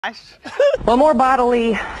Well, more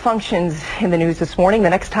bodily functions in the news this morning. The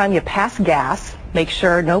next time you pass gas, make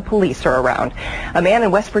sure no police are around. A man in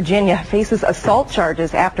West Virginia faces assault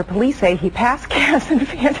charges after police say he passed gas and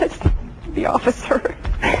handed the officer.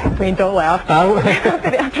 Wayne, don't laugh.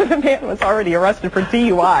 After the man was already arrested for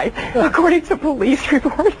DUI, according to police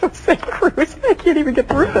report of St. Cruz. I can't even get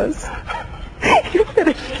through this.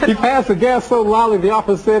 He passed the gas so loudly the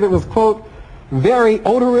officer said it was, quote, very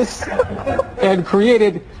odorous and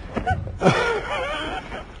created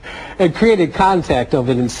contact of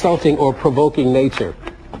an insulting or provoking nature.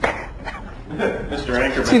 Mr.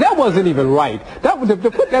 Anchorman. See, that wasn't even right.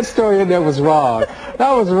 To put that story in there was wrong.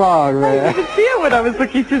 That was wrong, man. I didn't see it when I was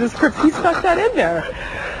looking through the script. He stuck that in there.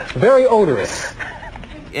 Very odorous.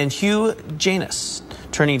 And Hugh Janus,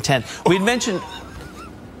 turning 10. We'd mentioned...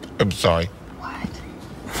 I'm sorry.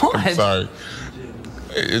 What? I'm sorry.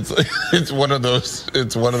 It's one of those.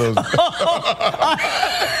 It's one of those.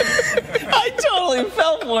 I totally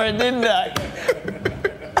fell for it, didn't I?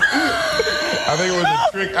 I think it was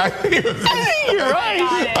a trick. I think you're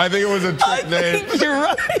right. I think it was a trick name. You're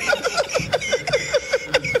right.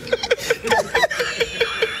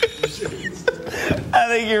 I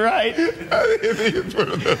think you're right. I think it's one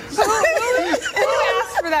of those. Who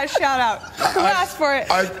asked for that shout out? Who asked for it?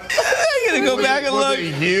 I'm gonna go back and look. Was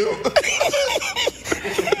it you?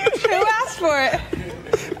 Who asked for it?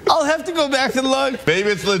 I'll have to go back and look. Maybe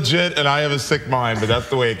it's legit and I have a sick mind, but that's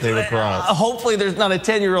the way it came across. Hopefully there's not a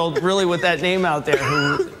 10-year-old really with that name out there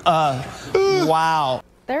who, wow.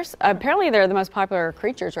 Apparently they're the most popular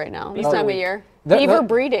creatures right now this time of year. Beaver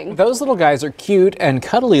breeding. Those little guys are cute and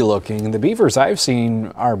cuddly looking. The beavers I've seen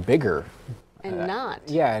are bigger. And not.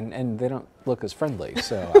 Yeah, and they don't look as friendly.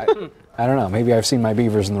 So I don't know. Maybe I've seen my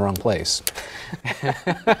beavers in the wrong place.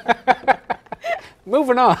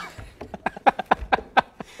 Moving on.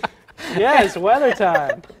 Yeah, it's weather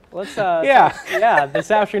time. Let's yeah,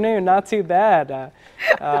 this afternoon, not too bad.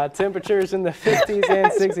 Temperatures in the 50s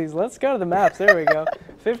and 60s. Let's go to the maps. There we go.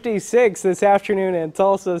 56 this afternoon in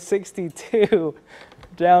Tulsa, 62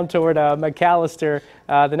 down toward McAllister.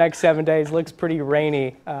 The next 7 days looks pretty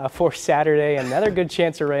rainy for Saturday. Another good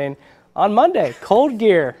chance of rain on Monday. Cold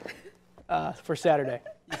gear for Saturday.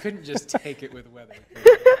 You couldn't just take it with weather.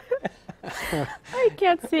 I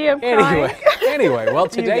can't see him crying. Anyway, well,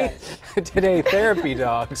 today therapy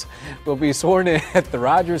dogs will be sworn in at the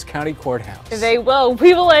Rogers County Courthouse. They will.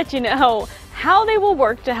 We will let you know how they will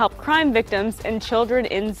work to help crime victims and children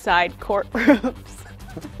inside courtrooms.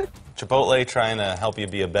 Chipotle trying to help you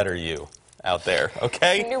be a better you out there,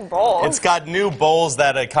 okay? New bowls. It's got new bowls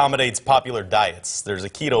that accommodates popular diets. There's a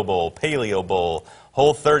keto bowl, paleo bowl,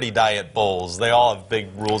 Whole30 diet bowls. They all have big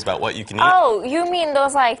rules about what you can eat. Oh, you mean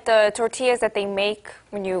those like the tortillas that they make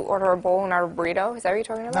when you order a bowl and not a burrito? Is that what you're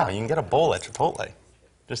talking about? No, you can get a bowl at Chipotle,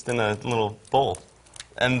 just in a little bowl.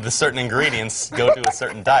 And the certain ingredients go to a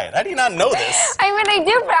certain diet. How do you not know this? I mean, I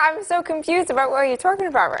do, but I'm so confused about what you're talking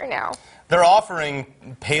about right now. They're offering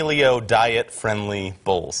paleo diet-friendly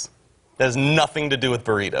bowls. That has nothing to do with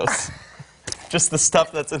burritos. Just the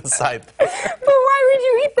stuff that's inside there. But why would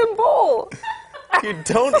you eat the bowl? You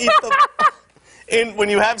don't eat the... when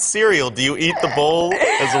you have cereal, do you eat the bowl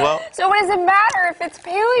as well? So what does it matter if it's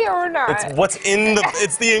paleo or not? It's what's in the...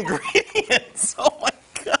 It's the ingredients. Oh, my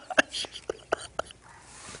gosh.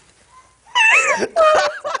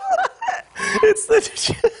 It's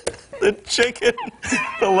the chicken,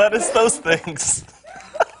 the lettuce, those things.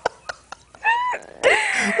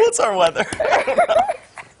 What's our weather? I don't know.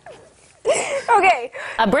 Okay.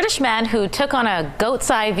 A British man who took on a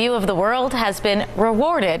goat's eye view of the world has been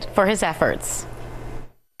rewarded for his efforts.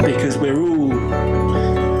 Because we're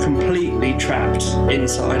all completely trapped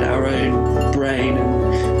inside our own brain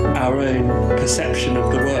and our own perception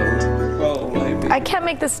of the world. Well, maybe. I can't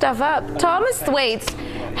make this stuff up. Thomas Thwaites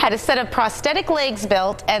had a set of prosthetic legs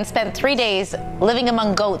built and spent 3 days living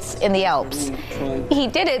among goats in the Alps. He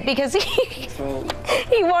did it because he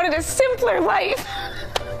wanted a simpler life.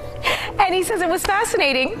 And he says it was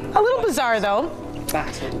fascinating, a little bizarre though.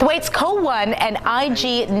 Thwaites co-won an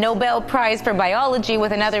IG Nobel Prize for Biology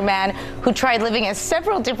with another man who tried living as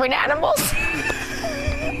several different animals. The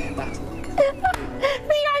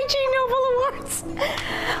IG Nobel Awards.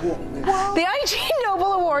 The IG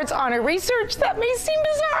Nobel Awards honor research that may seem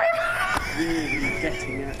bizarre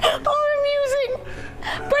or amusing,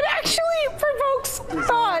 but actually provokes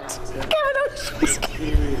thought. Kevin O'Shea.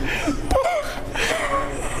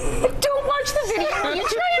 Don't watch the video. You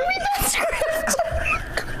try and read that script.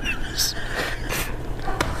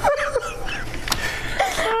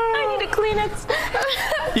 I need a Kleenex.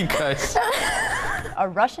 You guys. A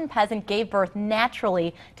Russian peasant gave birth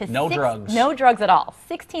naturally to no drugs at all.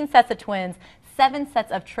 16 sets of twins, 7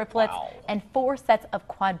 sets of triplets, and 4 sets of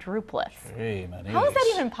quadruplets. How is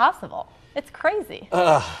that even possible? It's crazy.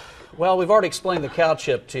 Well, we've already explained the cow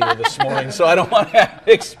chip to you this morning, so I don't want to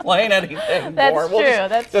explain anything more.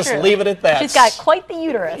 Just leave it at that. She's got quite the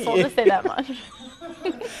uterus, we'll just say that much.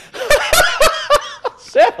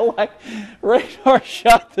 Satellite radar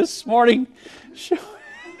shot this morning.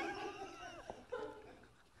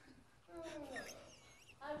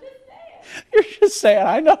 You're just saying.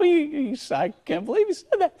 I know you. I can't believe you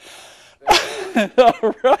said that.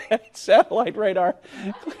 All right, satellite radar.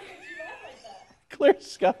 Clear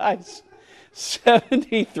skies.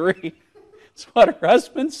 73. That's what her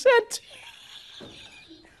husband said.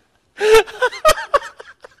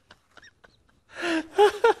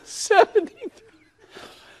 73.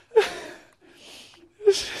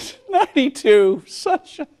 92.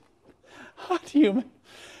 Such a hot human.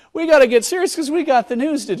 We got to get serious because we got the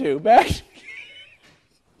news to do. Back,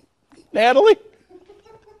 Natalie.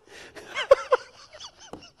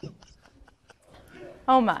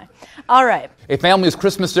 Oh my. All right. A family's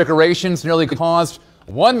Christmas decorations nearly caused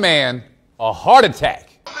one man a heart attack.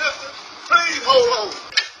 Please hold on.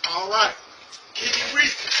 All right. Can you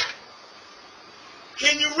reach it?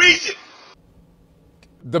 Can you reach it?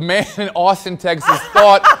 The man in Austin, Texas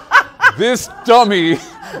thought this dummy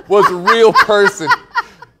was a real person.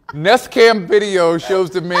 Nest cam video shows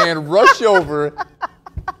the man rush over,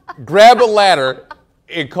 grab a ladder,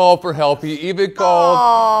 and call for help. He even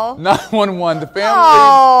called 911.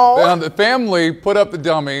 The family put up the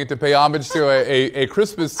dummy to pay homage to a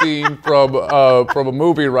Christmas scene from a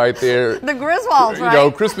movie right there. The Griswolds, right? You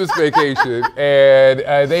know, Christmas Vacation.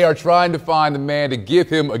 And they are trying to find the man to give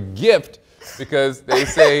him a gift because they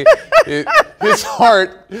say his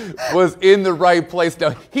heart was in the right place.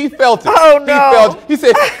 Now, he felt it. Oh, no. He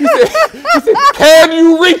said, can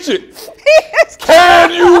you reach it?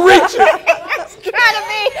 Can you reach it? He's trying to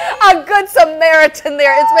be a good Samaritan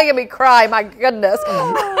there. It's making me cry, my goodness.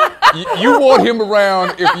 You want him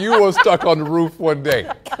around if you were stuck on the roof one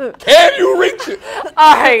day. Can you reach it?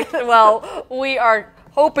 All right, well, we are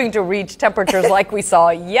hoping to reach temperatures like we saw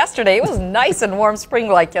yesterday. It was nice and warm,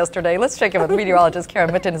 spring-like yesterday. Let's check in with meteorologist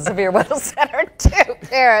Karen Mitten in the Severe Weather Center, too.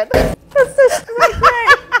 Karen. That's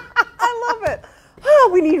great. I love it. Oh,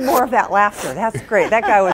 we need more of that laughter. That's great. That guy was